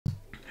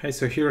Hey,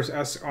 so here's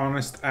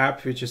AskHonest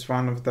app, which is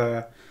one of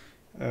the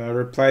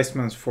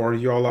replacements for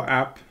YOLO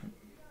app.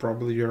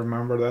 Probably you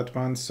remember that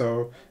one.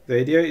 So the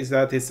idea is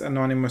that it's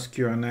anonymous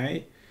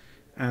Q&A,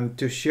 and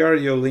to share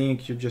your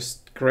link, you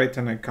just create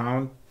an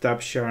account,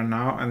 tap share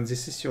now, and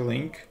this is your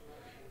link.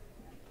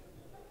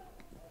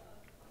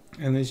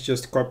 And it's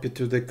just copied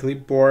to the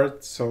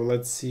clipboard. So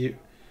let's see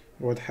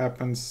what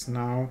happens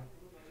now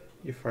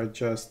if I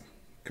just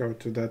go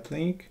to that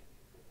link.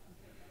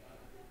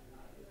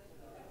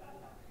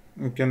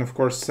 You can of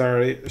course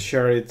share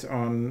it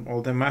on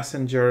all the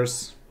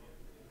messengers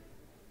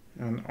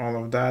and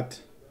all of that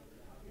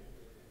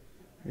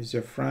with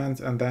your friends,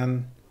 and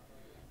then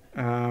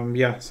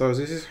yeah, so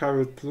this is how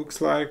it looks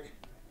like,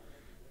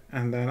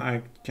 and then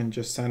I can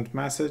just send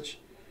message.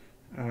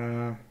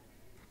 And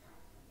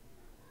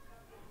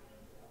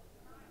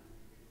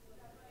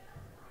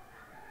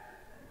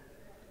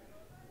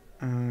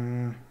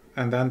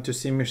then to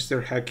see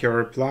Mr. Hacker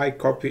reply,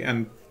 copy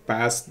and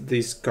paste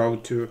this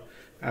code to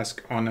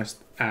AskHonest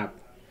app.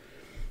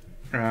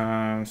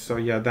 So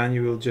yeah, then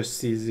you will just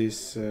see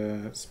this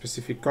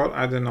specific code.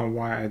 I don't know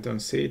why I don't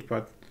see it,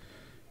 but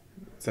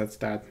that's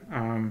that.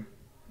 And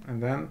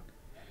then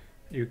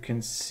you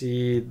can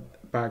see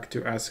back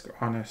to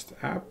AskHonest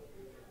app.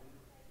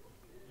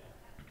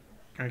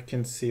 I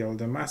can see all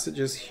the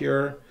messages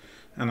here,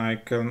 and I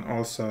can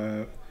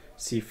also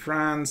see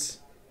friends.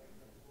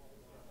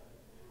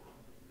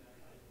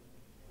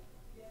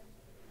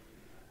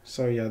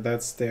 So yeah,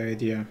 that's the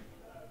idea.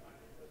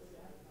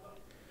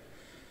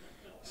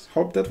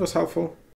 Hope that was helpful.